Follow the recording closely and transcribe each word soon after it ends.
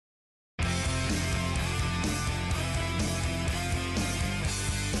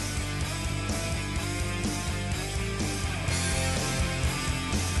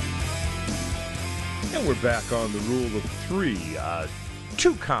And we're back on the rule of three.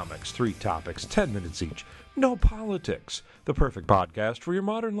 Two comics, three topics, 10 minutes each. No politics. The perfect podcast for your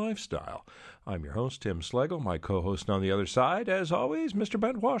modern lifestyle. I'm your host, Tim Schlegel. My co-host on the other side, as always, Mr.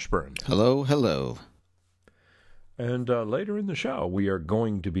 Bent Washburn. Hello, hello. And later in the show, we are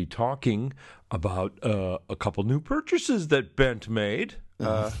going to be talking about a couple new purchases that Bent made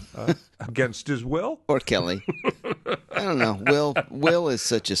against his will. Or Kelly. I don't know. Will is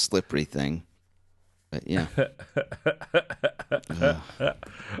such a slippery thing. But yeah.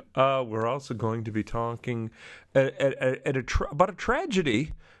 We're also going to be talking about a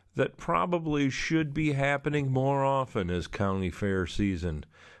tragedy that probably should be happening more often as county fair season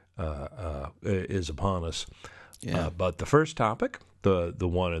is upon us. Yeah. But the first topic, the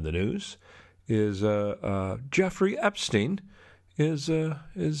one in the news, is Jeffrey Epstein is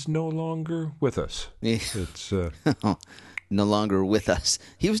no longer with us. It's no longer with us.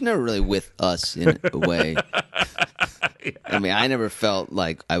 He was never really with us in a way. Yeah. I mean, I never felt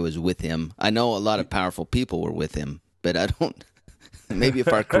like I was with him. I know a lot of powerful people were with him, but I don't. Maybe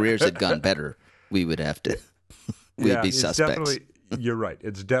if our careers had gone better, we would have to. We'd be suspects. You're right.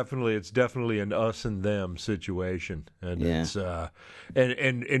 It's definitely an us and them situation, and it's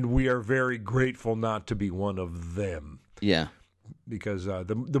and we are very grateful not to be one of them. Yeah. Because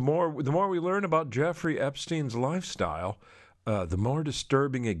the more we learn about Jeffrey Epstein's lifestyle, the more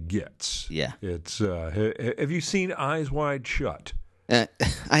disturbing it gets. Yeah. It's have you seen Eyes Wide Shut?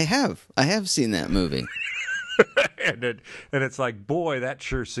 I have seen that movie. and it's like, boy, that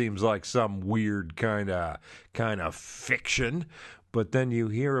sure seems like some weird kind of fiction. But then you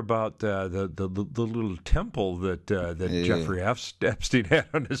hear about the little temple that Jeffrey Epstein had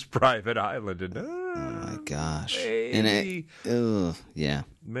on his private island, and oh my gosh, maybe, yeah,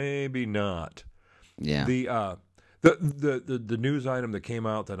 maybe not. Yeah. The news item that came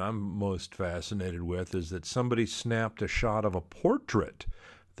out that I'm most fascinated with is that somebody snapped a shot of a portrait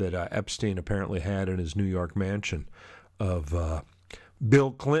that Epstein apparently had in his New York mansion of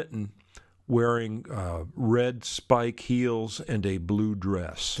Bill Clinton wearing red spike heels and a blue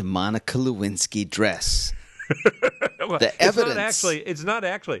dress. The Monica Lewinsky dress. Well, the evidence. It's not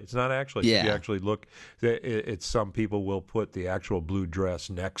actually. Yeah. If you actually look, it's some people will put the actual blue dress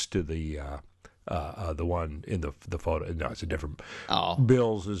next to the one in the photo. No, it's a different. Oh.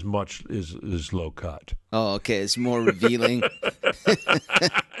 Bill's is low cut. Oh, okay. It's more revealing.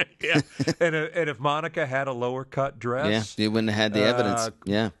 Yeah, and if Monica had a lower cut dress, yeah, you wouldn't have had the evidence.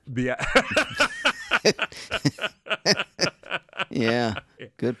 Yeah. Yeah.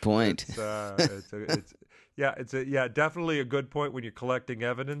 Good point. It's definitely a good point when you're collecting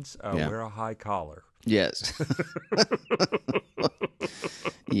evidence. Wear a high collar. Yes.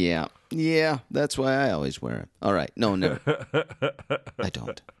 Yeah. That's why I always wear it. All right. No, never. I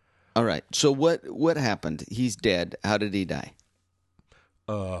don't. All right. So what happened? He's dead. How did he die?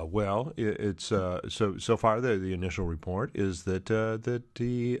 Well, it's so far the initial report is that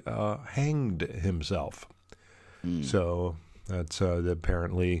he hanged himself. So that's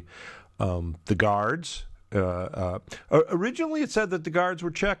apparently the guards. Originally, it said that the guards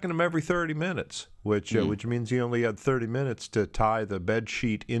were checking him every 30 minutes, which means he only had 30 minutes to tie the bed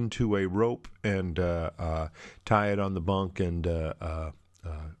sheet into a rope and tie it on the bunk and.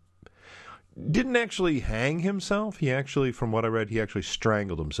 Didn't actually hang himself. He actually, from what I read, he actually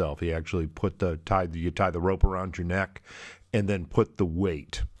strangled himself. He actually you tie the rope around your neck, and then put the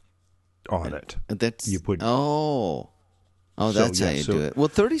weight on it. That's you put. That's how you do it. Well,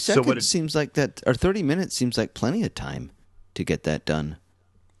 30 seconds seems like that, or 30 minutes seems like plenty of time to get that done.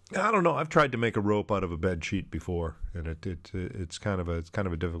 I don't know. I've tried to make a rope out of a bed sheet before, and it's kind of a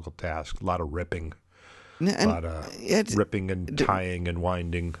difficult task. A lot of ripping, ripping and tying and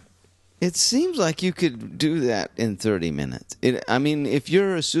winding. It seems like you could do that in 30 minutes. I mean, if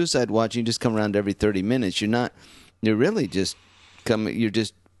you're a suicide watch, you just come around every 30 minutes. You're really just you're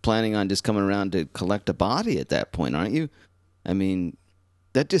just planning on just coming around to collect a body at that point, aren't you? I mean,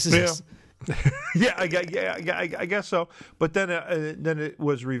 that just is. Yeah. I guess so. But then it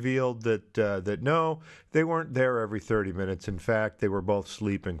was revealed that no, they weren't there every 30 minutes. In fact, they were both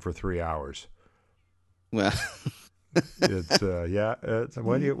sleeping for 3 hours. Well. It's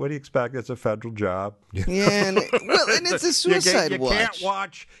what do you expect? It's a federal job. Yeah, and it's a suicide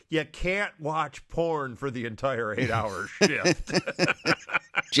watch. You can't watch porn for the entire 8-hour shift.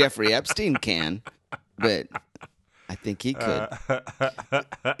 Jeffrey Epstein can, but I think he could.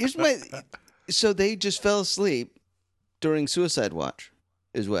 So they just fell asleep during suicide watch,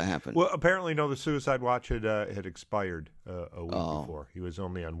 is what happened. Well, apparently, no. The suicide watch had expired a week before. He was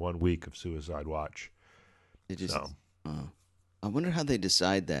only on 1 week of suicide watch. I wonder how they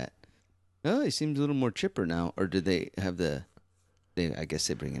decide that. Oh, he seems a little more chipper now. Or did they have I guess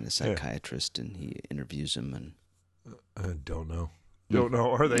they bring in a Yeah. psychiatrist and he interviews him and. I don't know. Don't know,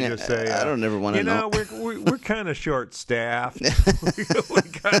 or they just say, I don't ever want to know. we're kind of short staffed. we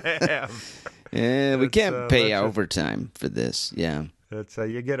kind of have. Yeah, we can't pay that's overtime for this. Yeah. That's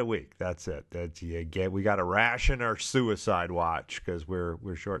you get a week. That's it. That's you get. We got to ration our suicide watch because we're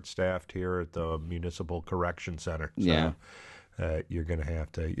short staffed here at the Municipal Correction Center. So, Yeah. you're gonna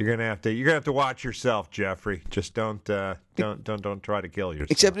have to watch yourself, Jeffrey. Just don't try to kill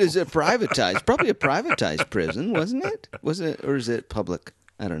yourself. Except it's a privatized, probably a privatized prison, wasn't it? Was it, or is it public?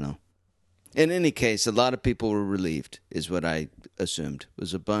 I don't know. In any case, a lot of people were relieved, is what I assumed. It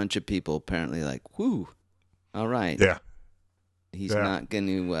was a bunch of people apparently like, whew, all right. Yeah. He's not going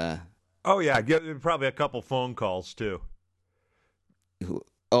to... Oh, yeah. Probably a couple phone calls, too.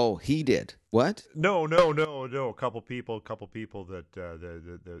 Oh, he did. What? No. A couple people that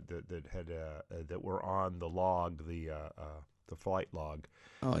that were on the log, the flight log.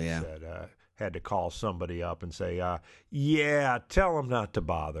 Oh, yeah. That had to call somebody up and say, yeah, tell them not to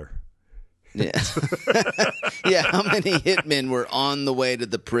bother. Yeah. Yeah, how many hitmen were on the way to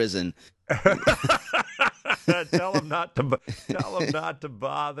the prison? Tell him not to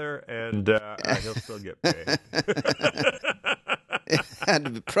bother, and he'll still get paid. It had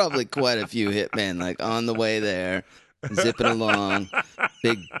to be probably quite a few hitmen, like on the way there, zipping along,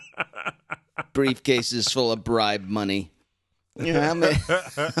 big briefcases full of bribe money. You know, there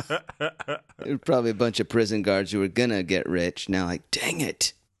were probably a bunch of prison guards who were gonna get rich. Now, like, dang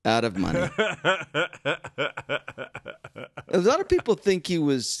it, out of money. A lot of people think he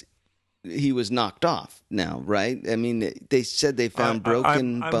was knocked off now, right? I mean, they said they found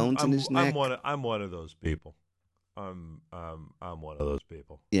broken bones in his neck. I'm one of those people. I'm one of those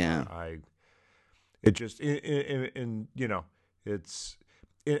people. Yeah. It just, and you know, it's,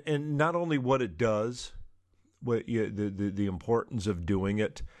 and not only what it does, the importance of doing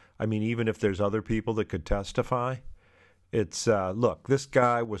it. I mean, even if there's other people that could testify, it's look, this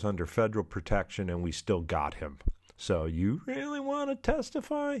guy was under federal protection, and we still got him. So you really want to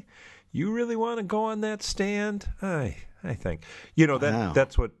testify? You really want to go on that stand? I think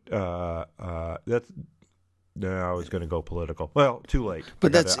that's what that's. No, I was going to go political. Well, too late.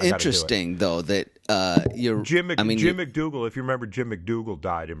 But that's interesting, though, that you're. Jim McDougal. If you remember, Jim McDougal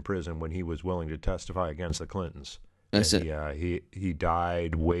died in prison when he was willing to testify against the Clintons. He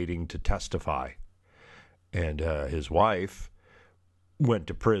died waiting to testify, and his wife went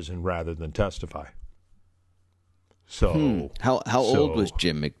to prison rather than testify. So how old was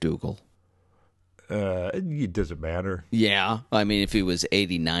Jim McDougal? Does it matter? Yeah, I mean, if he was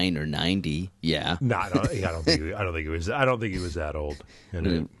 89 or 90, yeah. No, I don't think he was. I don't think he was that old. I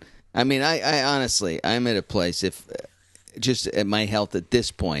mean, I honestly, I'm at a place. If just at my health at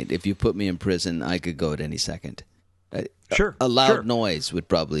this point, if you put me in prison, I could go at any second. Sure, a loud noise would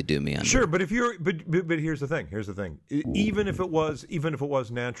probably do me under. Sure, but if you're, but here's the thing. Even if it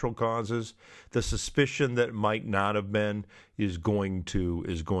was natural causes, the suspicion that it might not have been is going to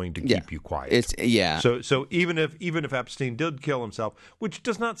keep you quiet. So even if Epstein did kill himself, which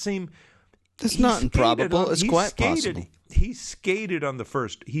does not seem. It's not improbable. It's quite possible. He skated on the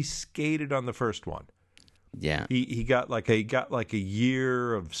first one. Yeah, he got like a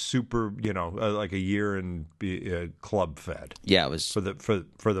year of super, like a year in club fed. Yeah, it was for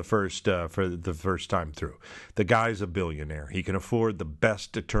the first time through. The guy's a billionaire. He can afford the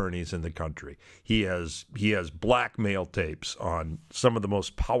best attorneys in the country. He has blackmail tapes on some of the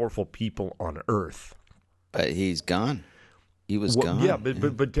most powerful people on earth. But he's gone. He was gone. Yeah,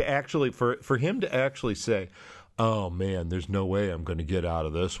 but to actually for him to actually say, "Oh man, there's no way I'm going to get out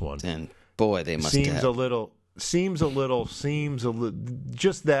of this one." And boy, they must seems have. Seems a little.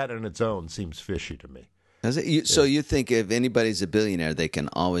 Just that on its own seems fishy to me. Does it? So you think if anybody's a billionaire, they can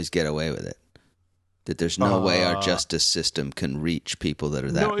always get away with it? That there's no way our justice system can reach people that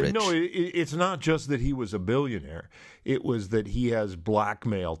are that rich? No, it's not just that he was a billionaire. It was that he has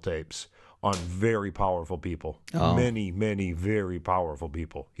blackmail tapes on very powerful people. Oh. Many, many very powerful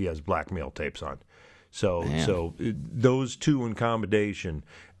people he has blackmail tapes on. So those two in combination,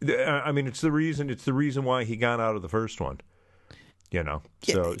 I mean, it's the reason why he got out of the first one,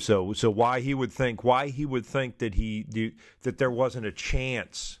 So why he would think that that there wasn't a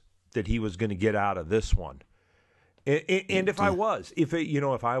chance that he was going to get out of this one, and if I was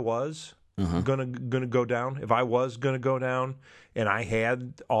gonna go down, if I was gonna go down, and I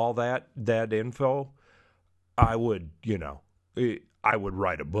had all that info, I would, I would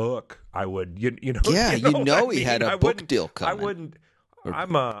write a book. I would, Yeah, he had a book deal coming.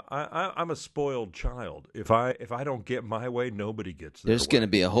 I'm a spoiled child. If I don't get my way, nobody gets their There's going to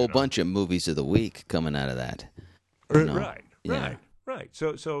way, be a whole bunch of movies of the week coming out of that. Right, Yeah. right.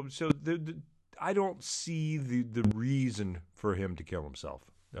 So I don't see the reason for him to kill himself.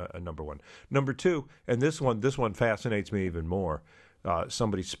 Number one. Number two, and this one fascinates me even more.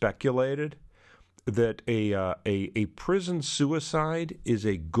 Somebody speculated that a prison suicide is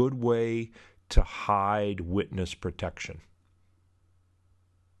a good way to hide witness protection.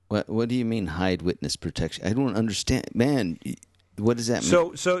 What do you mean hide witness protection? I don't understand, man. What does that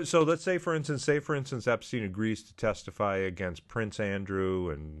mean? So let's say for instance Epstein agrees to testify against Prince Andrew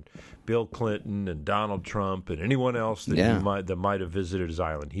and Bill Clinton and Donald Trump and anyone else that might have visited his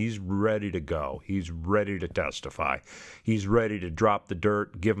island. He's ready to go. He's ready to testify. He's ready to drop the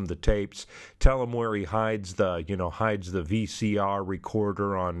dirt, give him the tapes, tell him where he hides the VCR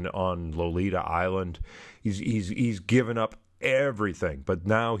recorder on Lolita Island. He's given up everything, but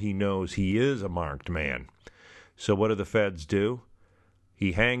now he knows he is a marked man. So what do the feds do?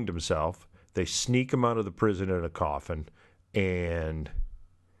 He hanged himself. They sneak him out of the prison in a coffin, and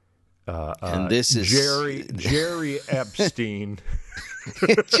this is Jerry Epstein.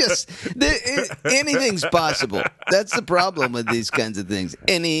 Anything's possible. That's the problem with these kinds of things.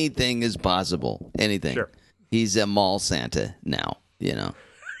 Anything is possible. Anything. Sure. He's a mall Santa now. It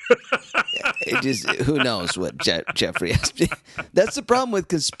just, who knows what Jeffrey Epstein. That's the problem with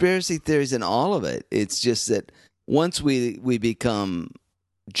conspiracy theories and all of it. It's just that once we become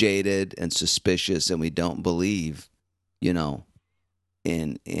jaded and suspicious and we don't believe,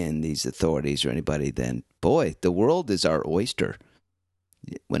 in these authorities or anybody, then boy, the world is our oyster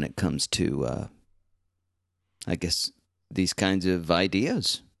when it comes to, I guess, these kinds of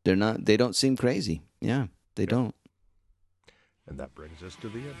ideas. They don't seem crazy. Yeah, they don't. And that brings us to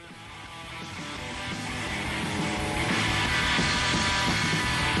the end.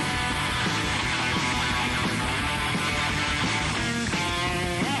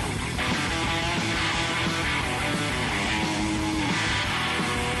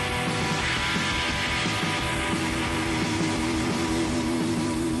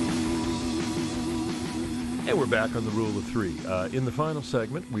 And we're back on the Rule of Three. In the final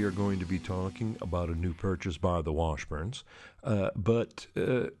segment, we are going to be talking about a new purchase by the Washburns. But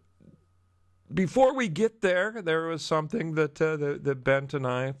before we get there, there was something that Bent and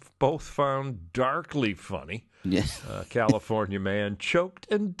I both found darkly funny. Yeah. A California man choked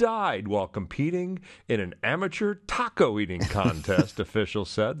and died while competing in an amateur taco eating contest, officials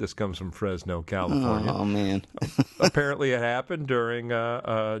said. This comes from Fresno, California. Oh, man. Apparently it happened during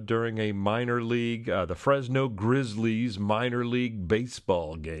a minor league, the Fresno Grizzlies minor league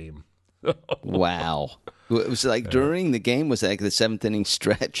baseball game. Wow. It was like during the game, was it like the seventh inning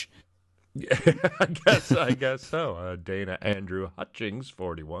stretch? Yeah, I guess so. Dana Andrew Hutchings,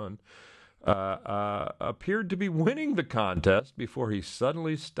 41. Appeared to be winning the contest before he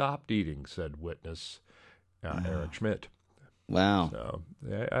suddenly stopped eating, said witness Eric Schmidt. Wow. So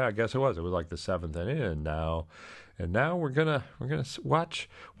I guess it was like the seventh inning, and now we're gonna watch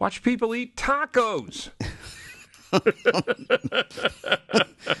people eat tacos. It's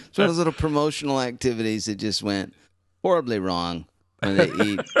one of those little promotional activities that just went horribly wrong when they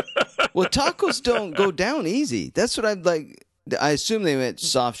eat. Well, tacos don't go down easy. That's what I'm like. I assume they meant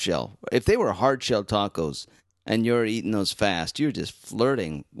soft shell. If they were hard shell tacos and you're eating those fast, you're just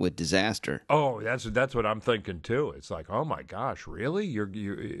flirting with disaster. Oh, that's what I'm thinking too. It's like, oh my gosh, really?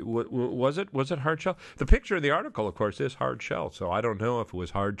 Was it hard shell? The picture in the article, of course, is hard shell. So I don't know if it was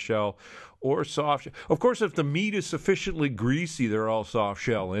hard shell or soft shell. Of course, if the meat is sufficiently greasy, they're all soft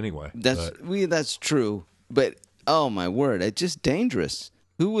shell anyway. That's true. But oh my word, it's just dangerous.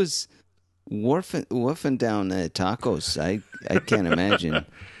 Who was wolfing down tacos? I can't imagine.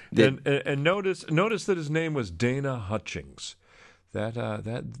 And notice that his name was Dana Hutchings.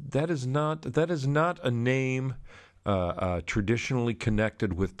 That is not a name traditionally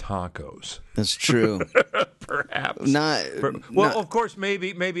connected with tacos. That's true. Perhaps of course,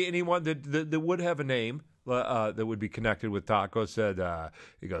 maybe anyone that would have a name that would be connected with tacos said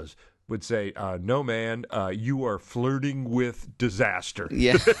would say, no, man, you are flirting with disaster.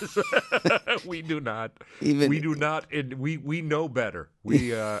 Yeah. We do not. We know better. We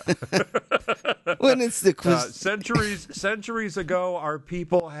when it's the quiz. Centuries ago, our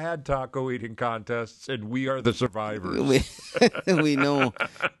people had taco eating contests, and we are the survivors. We know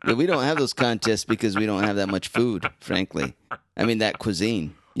that we don't have those contests because we don't have that much food, frankly. I mean, that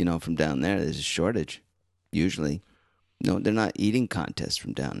cuisine, from down there's a shortage, usually. No, they're not eating contests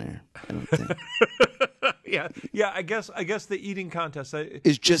from down there, I don't think. Yeah. I guess the eating contest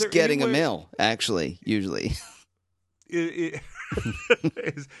is just getting a meal, actually, usually.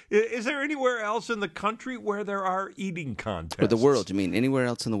 is there anywhere else in the country where there are eating contests? Or the world, you mean? Anywhere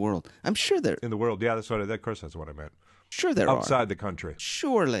else in the world? I'm sure there. In the world, yeah. Of course, that's what I meant. Sure, there are. Outside the country.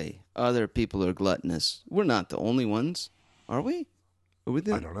 Surely, other people are gluttonous. We're not the only ones, are we? I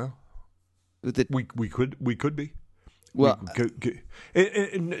don't know. With the, We could be. well,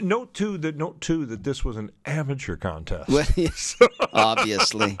 Note too that this was an amateur contest. well, yes,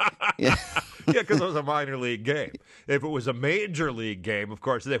 obviously, yeah. Yeah, because it was a minor league game. If it was a major league game, of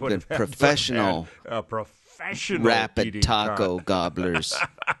course, they would have had professional, a professional rapid eating taco gobblers.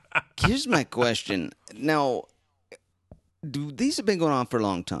 Here's my question. Now, these have been going on for a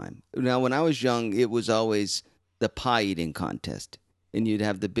long time. Now, when I was young, it was always the pie eating contest, and you'd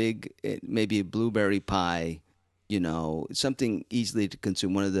have the big, maybe a blueberry pie, something easily to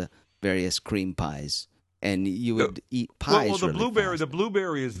consume, one of the various cream pies. And you would eat pies. Well, the really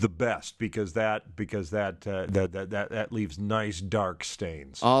blueberry is the best because that leaves nice dark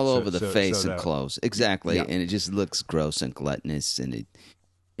stains all over the face and clothes. Exactly, yeah. And it just looks gross and gluttonous,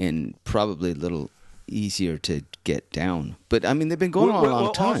 and probably a little easier to get down. But I mean, they've been going on a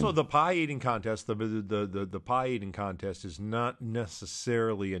long time. Also, the pie eating contest, the pie eating contest is not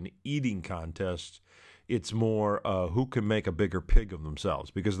necessarily an eating contest. It's more who can make a bigger pig of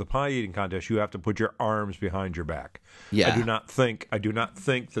themselves. Because the pie eating contest, you have to put your arms behind your back. Yeah. I do not think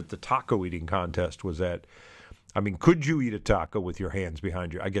that the taco eating contest was that. I mean, could you eat a taco with your hands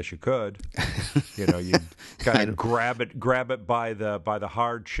behind you? I guess you could. You kind of grab it by the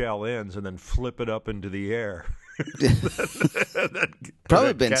hard shell ends and then flip it up into the air.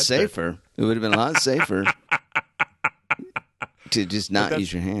 Probably been safer. It would have been a lot safer to just not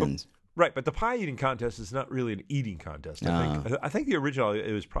use your hands. Right, but the pie eating contest is not really an eating contest. I think the original,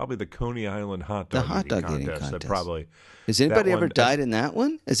 it was probably the Coney Island hot dog eating contest. That probably. Has anybody ever died in that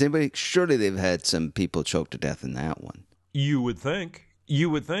one? Surely they've had some people choke to death in that one. You would think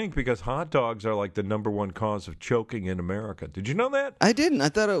because hot dogs are like the number one cause of choking in America. Did you know that? I didn't. I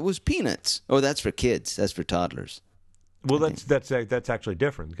thought it was peanuts. Oh, that's for kids. That's for toddlers. Well, that's actually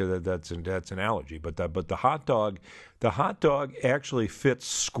different because that's an allergy. But the hot dog actually fits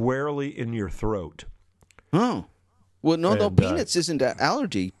squarely in your throat. Oh, well, no, peanuts isn't an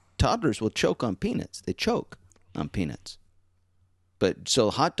allergy. Toddlers will choke on peanuts. They choke on peanuts. But so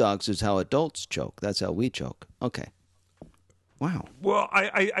hot dogs is how adults choke. That's how we choke. Okay. Wow. Well,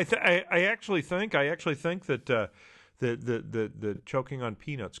 I actually think that. The choking on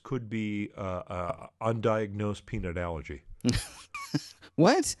peanuts could be undiagnosed peanut allergy.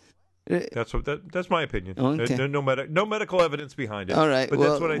 What? That's my opinion. Okay. No medical evidence behind it. All right. But well,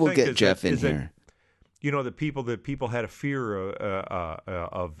 that's what I we'll think get is Jeff that, in is here. That, the people had a fear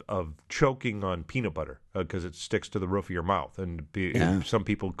of choking on peanut butter because it sticks to the roof of your mouth, and some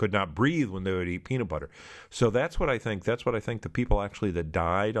people could not breathe when they would eat peanut butter. So that's what I think. That's what I think. The people actually that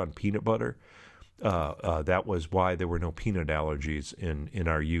died on peanut butter. That was why there were no peanut allergies in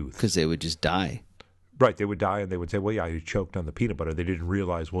our youth. Because they would just die. Right, they would die, and they would say, well, yeah, he choked on the peanut butter. They didn't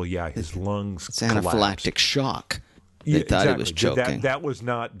realize, well, yeah, his lungs It's anaphylactic shock. They thought exactly. he was choking. That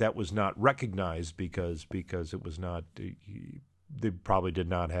was not recognized because it was not. They probably did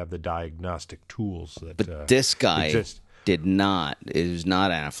not have the diagnostic tools that. But this guy exist. Did not. It was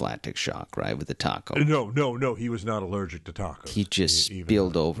not anaphylactic shock, right, with the taco. No. He was not allergic to tacos. He just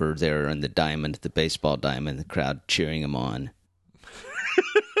spilled over there on the diamond, the baseball diamond, the crowd cheering him on.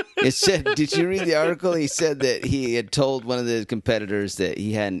 It said, did you read the article? He said that he had told one of the competitors that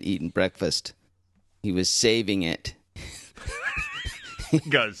he hadn't eaten breakfast. He was saving it.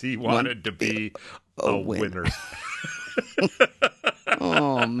 Because he wanted to be a winner.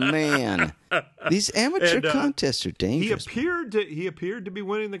 Oh man, these amateur contests are dangerous. He appeared to be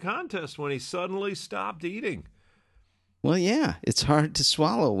winning the contest when he suddenly stopped eating. Well, yeah, it's hard to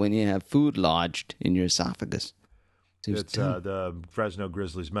swallow when you have food lodged in your esophagus. It's the Fresno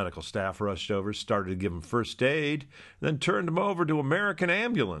Grizzlies medical staff rushed over, started to give him first aid, then turned him over to American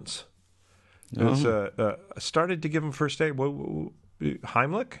Ambulance. Started to give him first aid.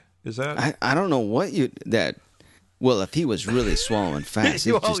 Heimlich? Is that? I don't know what that. Well, if he was really swallowing fast,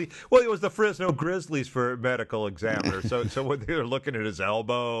 he was the Fresno Grizzlies for medical examiner. So when they were looking at his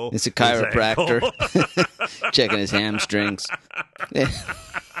elbow, it's a chiropractor checking his hamstrings.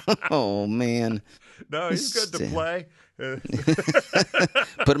 Oh man, no, he's good to play.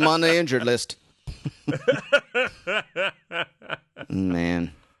 Put him on the injured list.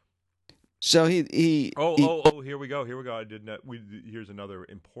 Man. So here we go. I did not. Here's another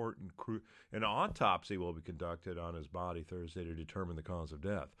important an autopsy will be conducted on his body Thursday to determine the cause of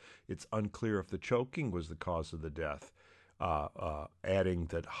death. It's unclear if the choking was the cause of the death. Adding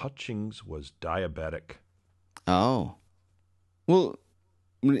that Hutchings was diabetic. Oh, Well,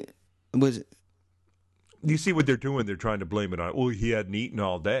 was You see what they're doing? They're trying to blame it on, well, he hadn't eaten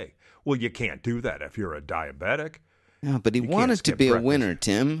all day. Well, you can't do that if you're a diabetic. no, but he You can't wanted to skip be breakfast. a winner,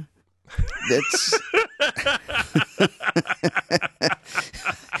 Tim. That's.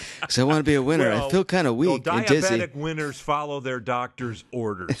 So I want to be a winner. I feel kind of weak and dizzy. Diabetic winners follow their doctor's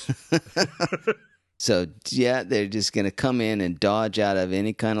orders. So, yeah, they're just going to come in and dodge out of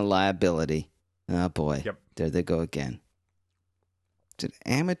any kind of liability. Oh, boy. Yep. There they go again.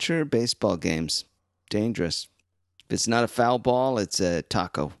 Amateur baseball games. Dangerous. If it's not a foul ball, it's a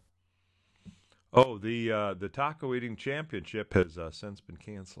taco. Oh, the taco eating championship has since been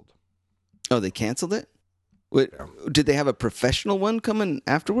canceled. Oh, they canceled it? What, did they have a professional one coming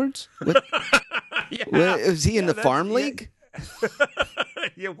afterwards? What, Yeah. is he in the farm league?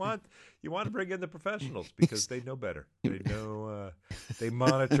 you want to bring in the professionals because they know better. They know they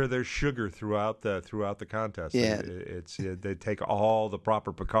monitor their sugar throughout the contest. Yeah. They take all the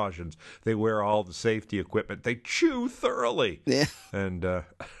proper precautions. They wear all the safety equipment. They chew thoroughly. Yeah. And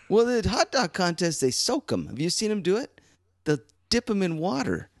Well, the hot dog contest, they soak them. Have you seen them do it? They'll dip them in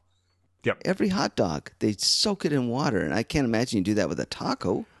water. Yep. Every hot dog, they soak it in water. And I can't imagine you do that with a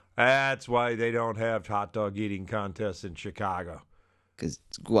taco. that's why they don't have hot dog eating contests in Chicago.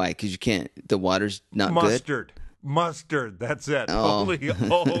 Why? Because you can't, the water's not good? Mustard. That's it. Oh.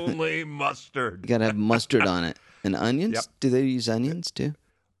 Only mustard. You got to have mustard on it. And onions? Yep. Do they use onions too?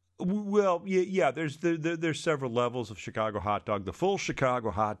 Well, yeah. There's several levels of Chicago hot dog. The full Chicago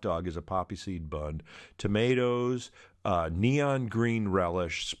hot dog is a poppy seed bun, tomatoes, neon green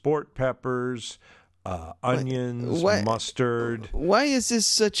relish, sport peppers, onions, What? mustard. Why is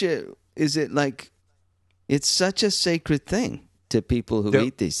this is it like, it's such a sacred thing to people who Yep.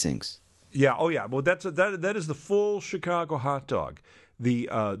 eat these things? Yeah. Oh, yeah. Well, that is the full Chicago hot dog. The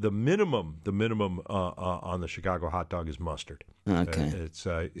minimum on the Chicago hot dog is mustard. Okay.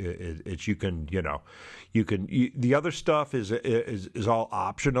 It's you can the other stuff is all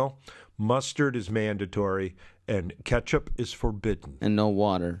optional. Mustard is mandatory, and ketchup is forbidden. And no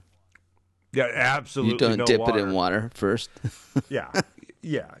water. Yeah, absolutely. You don't no dip water. it in water first. Yeah.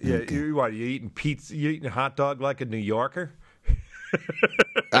 You eating pizza? You eating a hot dog like a New Yorker?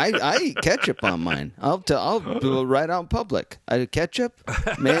 I eat ketchup on mine. I'll do it right out in public. I do ketchup,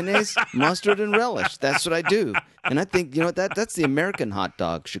 mayonnaise, mustard, and relish. That's what I do. And I think, you know, that's the American hot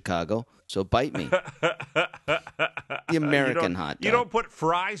dog, Chicago. So bite me. The American hot dog. You don't put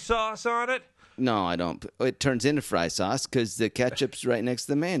fry sauce on it? No, I don't. It turns into fry sauce because the ketchup's right next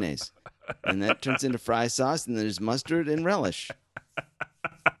to the mayonnaise. And that turns into fry sauce, and there's mustard and relish.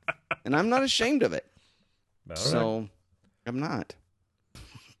 And I'm not ashamed of it. All So right. I'm not.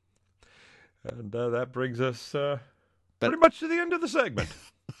 And that brings us pretty much to the end of the segment.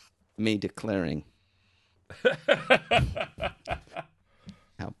 Me declaring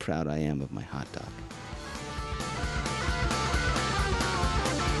how proud I am of my hot dog.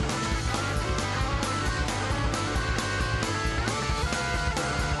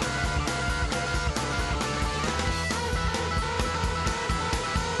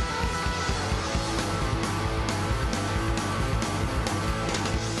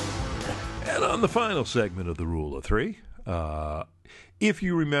 And on the final segment of the Rule of Three, if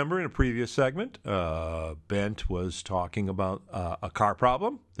you remember in a previous segment, Bent was talking about a car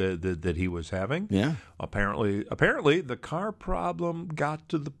problem that he was having. Yeah. Apparently, the car problem got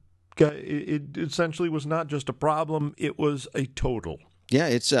to the. It essentially was not just a problem; it was a total. Yeah,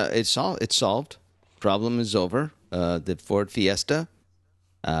 it's solved. Problem is over. The Ford Fiesta,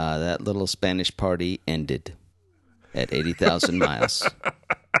 that little Spanish party ended at 80,000 miles.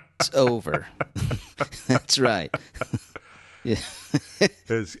 It's over. That's right. Yeah.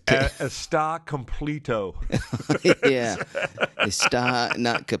 Está completo. Yeah. Está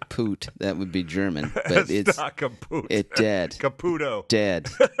not kaput. That would be German, but it's Está kaput. it dead. Caputo. Dead.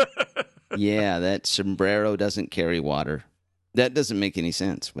 Yeah, that sombrero doesn't carry water. That doesn't make any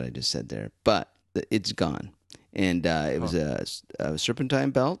sense, what I just said there. But it's gone. And it was a serpentine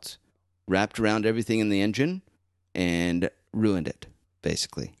belt wrapped around everything in the engine and ruined it,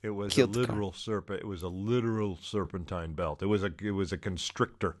 basically. It was Killed a the car. literal serpent. It was a literal serpentine belt. It was a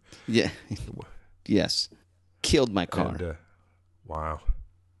constrictor. Yeah. Yes. Killed my car. And, wow.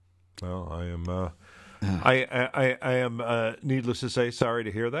 Well, I am. I am. Needless to say, sorry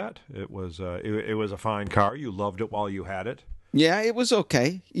to hear that. It was. It was a fine car. You loved it while you had it. Yeah, it was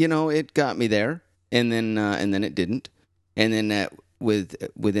okay. You know, it got me there, and then it didn't. And then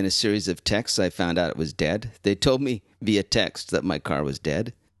within a series of texts, I found out it was dead. They told me via text that my car was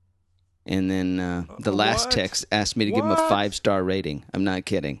dead. And then the last What? text asked me to give him a What? 5-star rating. I'm not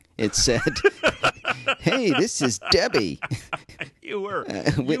kidding. It said, "Hey, this is Debbie.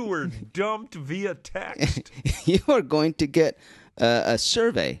 You were dumped via text. You are going to get a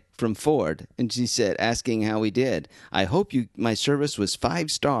survey from Ford, and she said, asking how we did. I hope my service was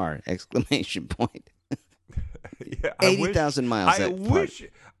 5-star! Exclamation point. Yeah, 80,000 miles.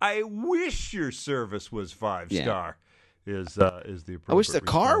 I wish your service was 5-star. Is the appropriate I wish the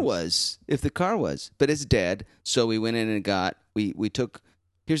car response. was, if the car was, but it's dead. So we went in and we took.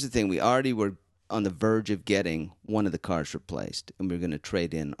 Here's the thing: we already were on the verge of getting one of the cars replaced, and we were going to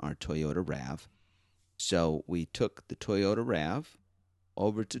trade in our Toyota RAV. So we took the Toyota RAV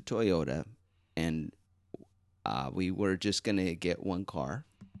over to Toyota, and we were just going to get one car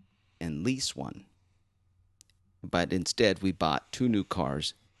and lease one. But instead, we bought 2 new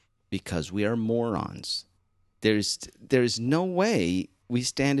cars because we are morons. There's no way we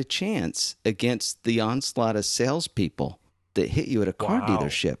stand a chance against the onslaught of salespeople that hit you at a car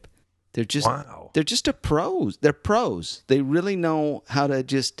dealership. They're just a pros. They're pros. They really know how to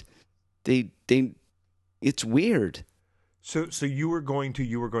just it's weird. So you were going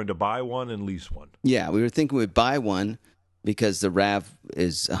to buy one and lease one. Yeah, we were thinking we'd buy one because the RAV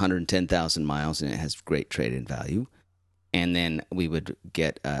is 110,000 miles and it has great trade-in value. And then we would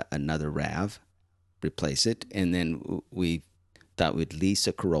get another RAV, replace it, and then we thought we'd lease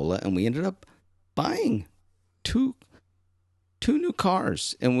a Corolla, and we ended up buying two new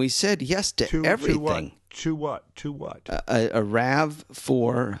cars, and we said yes to everything. To what? A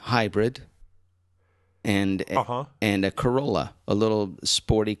RAV4 hybrid and a Corolla, a little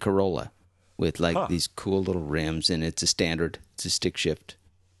sporty Corolla with these cool little rims, and it's a stick shift.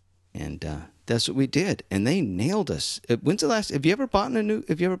 And that's what we did, and they nailed us. When's the last? Have you ever bought a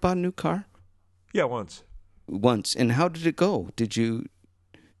new car? Yeah, once. Once, and how did it go? Did you?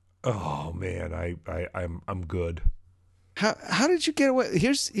 Oh man, I'm good. How did you get away?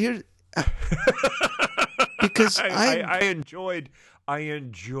 Here's because I enjoyed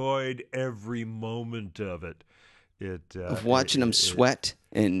every moment of it. Of watching them sweat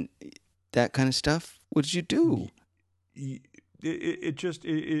and that kind of stuff. What did you do? It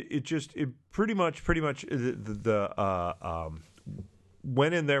pretty much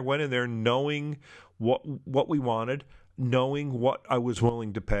went in there knowing what we wanted, knowing what I was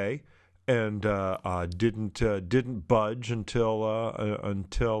willing to pay, and didn't budge until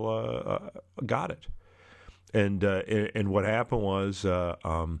got it. And what happened was,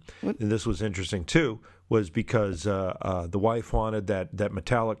 and this was interesting too, was because the wife wanted that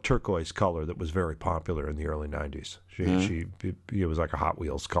metallic turquoise color that was very popular in the early 90s. It was like a Hot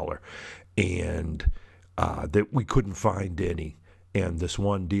Wheels color, and that we couldn't find any, and this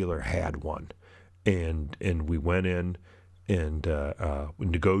one dealer had one, and we went in and we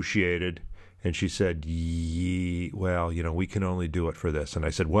negotiated. And she said, well, we can only do it for this. And I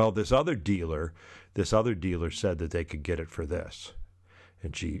said, well, this other dealer said that they could get it for this.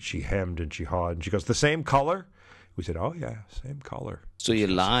 And she hemmed and she hawed. And she goes, the same color? We said, oh, yeah, same color. So you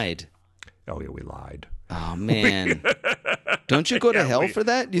lied. Oh, yeah, we lied. Oh, man. Don't you go to hell for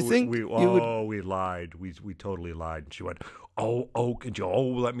that? Do you think we lied. We totally lied. And she went,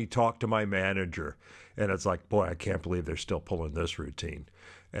 let me talk to my manager. And it's like, boy, I can't believe they're still pulling this routine.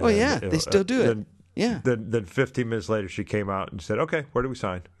 And they still do it. Yeah. Then 15 minutes later, she came out and said, okay, where do we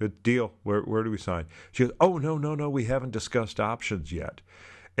sign? Good deal. Where do we sign? She goes, oh, no, we haven't discussed options yet.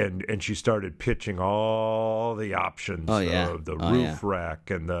 And she started pitching all the options. The roof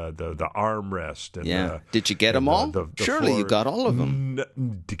rack and the armrest. And did you get them all? Surely floor. You got all of them.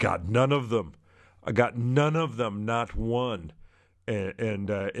 Got none of them. I got none of them, not one. And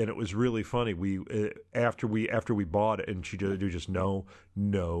it was really funny. We after we bought it, and she just no.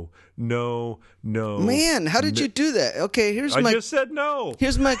 Man, how did you do that? Okay, I just said no.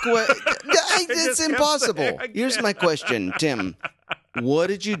 Here's my question. It's impossible. Here's my question, Tim. What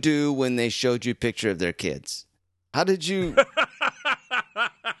did you do when they showed you a picture of their kids? How did you?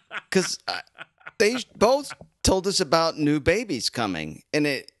 Because they both told us about new babies coming, and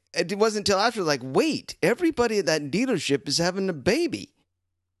it wasn't until after, wait, everybody at that dealership is having a baby.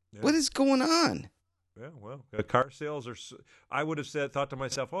 Yeah. What is going on? Yeah, well, car sales are. I would have thought to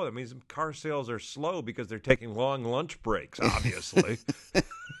myself, that means car sales are slow because they're taking long lunch breaks. Obviously,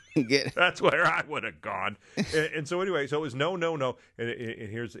 that's where I would have gone. And so anyway, so it was no. And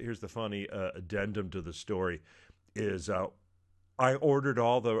here's the funny addendum to the story is I ordered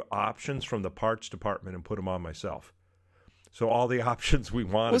all the options from the parts department and put them on myself. So all the options we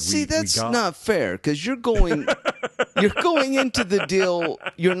wanted. Well, see, that's not fair because you're going into the deal.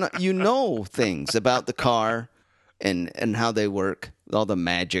 You know things about the car and how they work, all the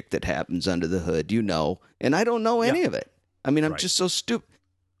magic that happens under the hood. And I don't know any of it. I mean, I'm just so stupid.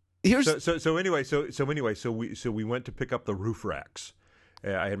 Here's So anyway, so we went to pick up the roof racks.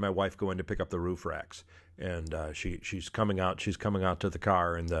 I had my wife go in to pick up the roof racks, and she's coming out. She's coming out to the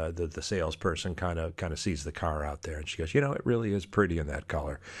car, and the salesperson kind of sees the car out there, and she goes, it really is pretty in that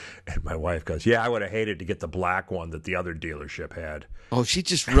color. And my wife goes, yeah, I would have hated to get the black one that the other dealership had. Oh, she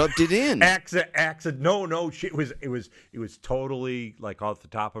just rubbed it in. Accident. No. It was totally like off the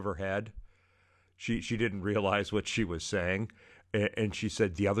top of her head. She didn't realize what she was saying, and she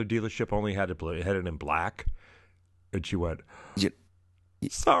said the other dealership only had it in black, and she went,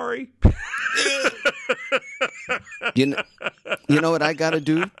 sorry. You know what I got to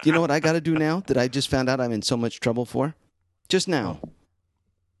do? You know what I got to do now that I just found out I'm in so much trouble for? Just now.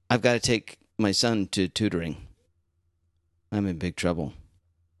 I've got to take my son to tutoring. I'm in big trouble.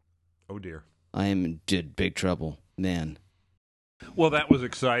 Oh, dear. I am in big trouble, man. Well, that was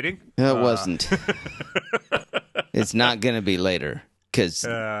exciting. It wasn't. It's not going to be later. Because...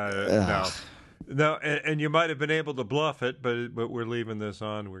 No, and you might have been able to bluff it, but we're leaving this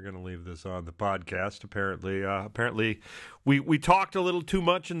on. We're going to leave this on the podcast. Apparently, we talked a little too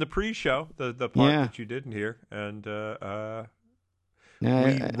much in the pre-show, the part that you didn't hear, and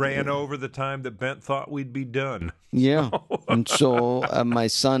we ran over the time that Bent thought we'd be done. Yeah, and so my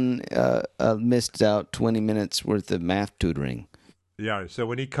son missed out 20 minutes worth of math tutoring. Yeah, so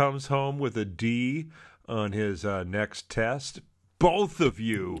when he comes home with a D on his next test, both of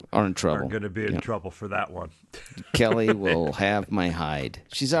you are in trouble. Are going to be in trouble for that one. Kelly will have my hide.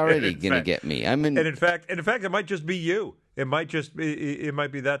 She's already going to get me. And in fact, it might just be you. It might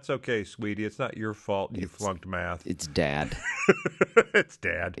be that's okay, sweetie. It's not your fault you flunked math. It's Dad. It's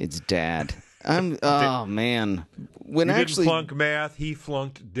Dad. It's Dad. Oh man. When you actually didn't flunk math, he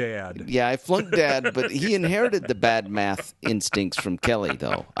flunked Dad. Yeah, I flunked Dad, but he inherited the bad math instincts from Kelly,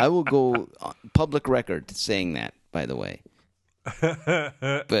 though. I will go public record saying that, by the way.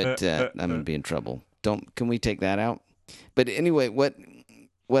 But I'm gonna be in trouble. Can we take that out? But anyway, what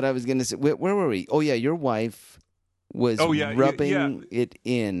I was gonna say, where were we? Oh yeah, your wife was rubbing it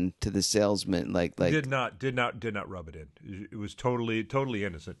in to the salesman, like did not rub it in. It was totally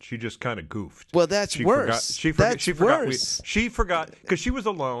innocent. She just kind of goofed. Well, that's worse. She forgot because she was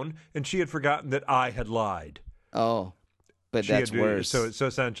alone and she had forgotten that I had lied. Oh. But that's worse. So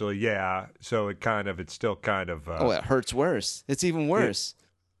essentially, yeah. So it's still kind of. It hurts worse. It's even worse.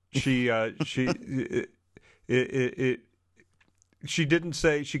 She didn't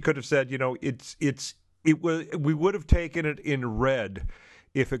say. She could have said, we would have taken it in red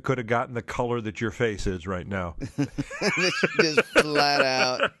if it could have gotten the color that your face is right now. Just flat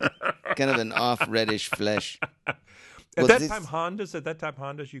out, kind of an off reddish flesh. At that time,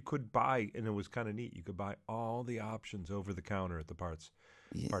 Hondas, you could buy, and it was kind of neat. You could buy all the options over the counter at the parts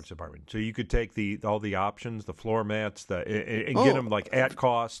department. So you could take all the options, the floor mats, and get them like at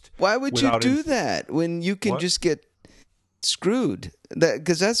cost. Why would you do that when you can just get screwed?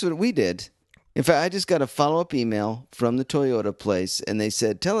 Because that's what we did. In fact, I just got a follow-up email from the Toyota place, and they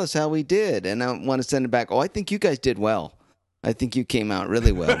said, "Tell us how we did," and I want to send it back. Oh, I think you guys did well. I think you came out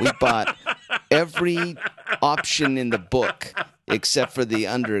really well. We bought every option in the book except for the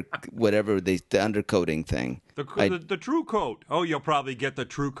undercoating thing. The True Coat. Oh, you'll probably get the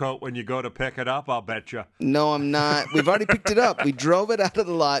True Coat when you go to pick it up, I'll bet you. No, I'm not. We've already picked it up. We drove it out of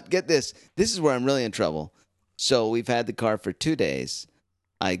the lot. Get this. This is where I'm really in trouble. So we've had the car for 2 days.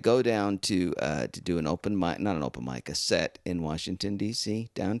 I go down to do an open mic, not an open mic, a set in Washington, D.C.,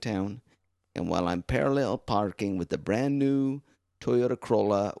 downtown. And while I'm parallel parking with the brand new Toyota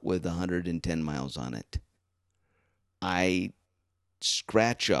Corolla with 110 miles on it, I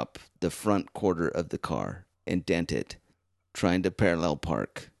scratch up the front quarter of the car and dent it, trying to parallel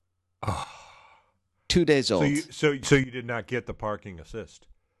park. Oh. 2 days old. So you did not get the parking assist?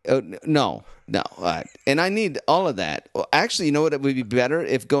 No. And I need all of that. Well, actually, you know what? It would be better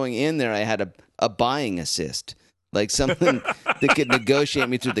if going in there I had a buying assist. Like something that could negotiate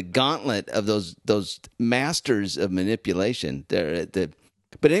me through the gauntlet of those masters of manipulation.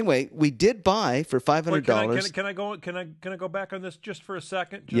 But anyway, we did buy for $500. Can I go back on this just for a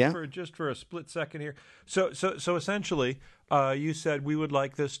second? Just for a split second here. So essentially, you said we would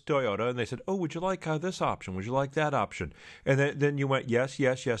like this Toyota, and they said, "Oh, would you like this option? Would you like that option?" And then you went, "Yes,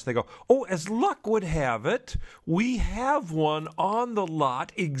 yes, yes." They go, "Oh, as luck would have it, we have one on the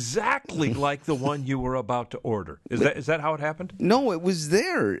lot exactly like the one you were about to order." Is that how it happened? No, it was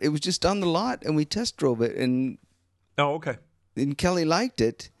there. It was just on the lot, and we test drove it. And oh, okay. And Kelly liked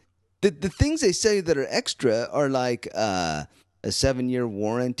it. The things they say that are extra are like a 7-year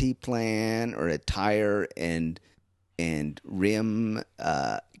warranty plan or a tire and rim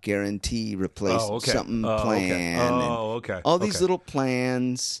guarantee replace something plan. Oh, okay. All these little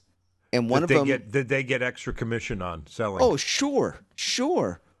plans And one Did of them, did they get extra commission on selling? oh, sure.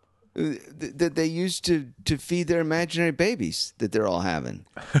 That they used to feed their imaginary babies that they're all having.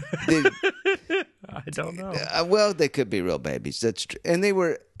 I don't know. Well, they could be real babies. That's true. And they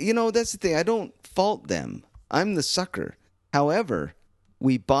were, that's the thing. I don't fault them. I'm the sucker. However,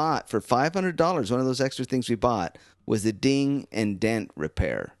 we bought for $500, one of those extra things we bought was the ding and dent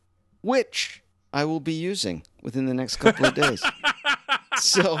repair, which I will be using within the next couple of days.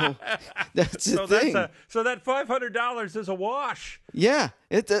 So that's the thing. So that $500 is a wash. Yeah,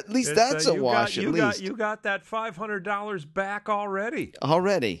 at least that's a wash. You got that $500 back already.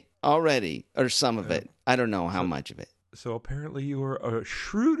 Already, or some of it. I don't know how much of it. So apparently you were a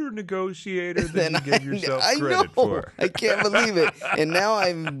shrewder negotiator than you give yourself credit for. I can't believe it. And now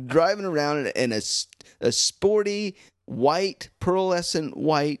I'm driving around in a sporty white, pearlescent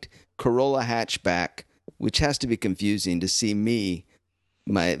white Corolla hatchback, which has to be confusing to see me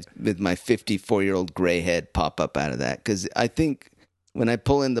with my 54-year-old gray head pop up out of that. Because I think when I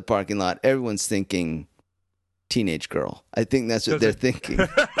pull in the parking lot, everyone's thinking teenage girl. I think that's what they're thinking.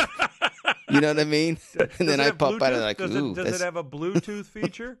 You know what I mean? And then I pop out of like, ooh. Does it have a Bluetooth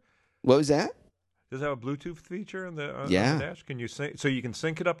feature? What was that? Does it have a Bluetooth feature on the dash? Can you so you can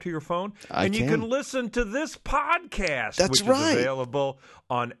sync it up to your phone? And you can listen to this podcast, That's which right. is available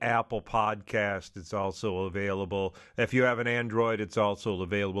on Apple Podcast. It's also available. If you have an Android, it's also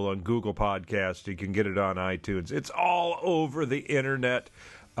available on Google Podcast. You can get it on iTunes. It's all over the internet.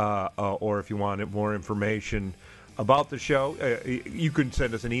 Or if you want more information about the show, you can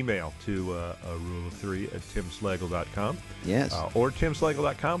send us an email to rule3@timslagle.com. Yes. Or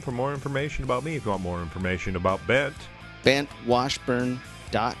timslagle.com for more information about me. If you want more information about Bent.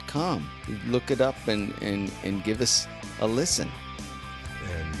 BentWashburn.com. Look it up and give us a listen.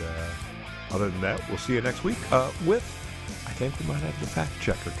 And other than that, we'll see you next week with, I think we might have the fact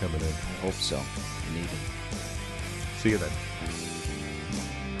checker coming in. I hope so. I need it. See you then.